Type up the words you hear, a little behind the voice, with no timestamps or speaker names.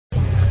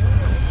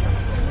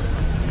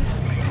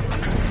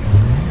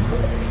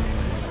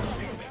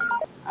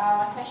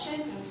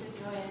question for Mr.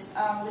 Teo is,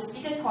 the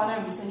Speaker's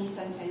Corner recently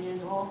turned 10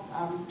 years old,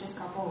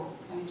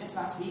 just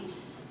last week.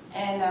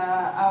 And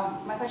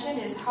my question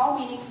is, how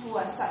meaningful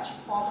are such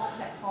formal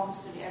platforms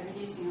to the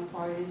everyday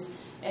Singaporeans?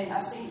 And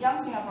are young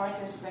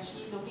Singaporeans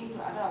especially looking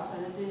to other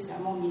alternatives that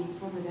are more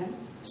meaningful to them?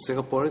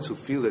 Singaporeans who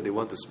feel that they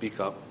want to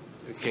speak up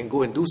can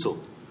go and do so.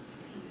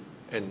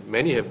 And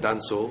many have done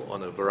so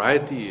on a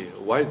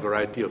wide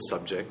variety of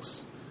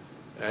subjects.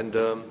 And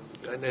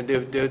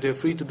they're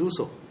free to do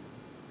so.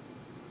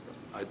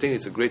 I think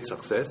it's a great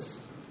success.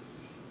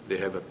 They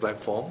have a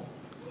platform,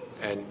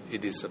 and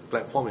it is a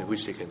platform in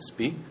which they can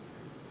speak,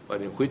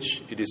 but in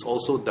which it is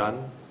also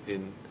done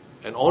in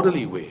an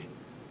orderly way,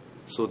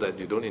 so that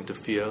you don't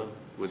interfere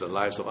with the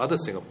lives of other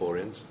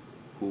Singaporeans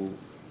who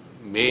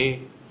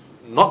may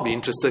not be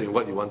interested in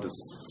what you want to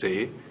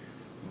say,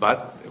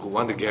 but who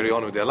want to carry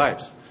on with their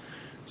lives.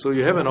 So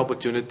you have an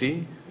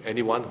opportunity.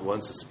 Anyone who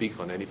wants to speak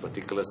on any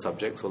particular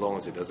subject, so long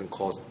as it doesn't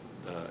cause,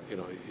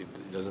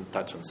 it doesn't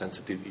touch on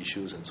sensitive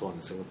issues and so on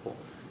in Singapore,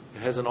 it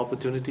has an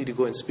opportunity to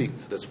go and speak.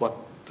 That's what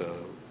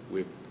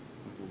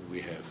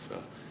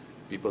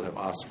people have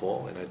asked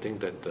for, and I think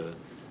that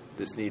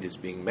this need is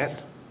being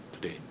met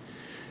today.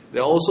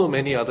 There are also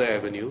many other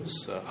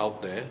avenues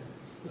out there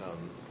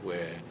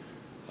where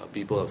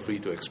people are free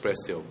to express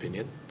their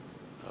opinion.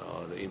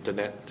 The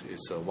internet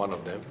is one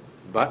of them,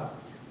 but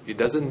it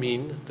doesn't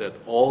mean that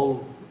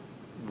all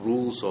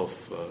laws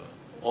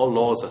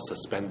are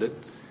suspended.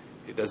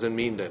 It doesn't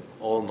mean that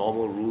all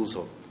normal rules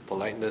of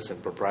politeness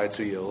and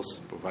propriety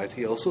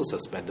are also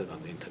suspended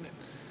on the internet.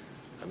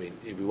 I mean,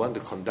 if we want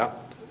to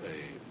conduct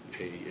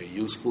a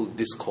useful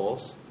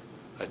discourse,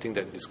 I think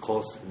that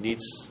discourse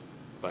needs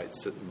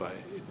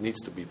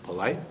to be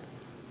polite,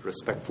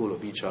 respectful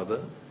of each other,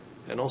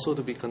 and also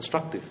to be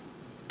constructive.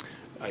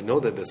 I know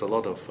that there's a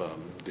lot of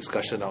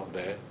discussion out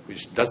there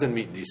which doesn't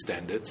meet these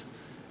standards,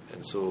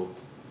 and so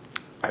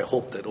I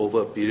hope that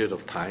over a period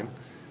of time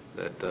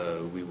that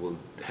we will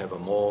have a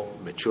more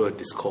mature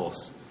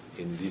discourse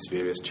in these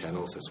various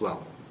channels as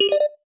well.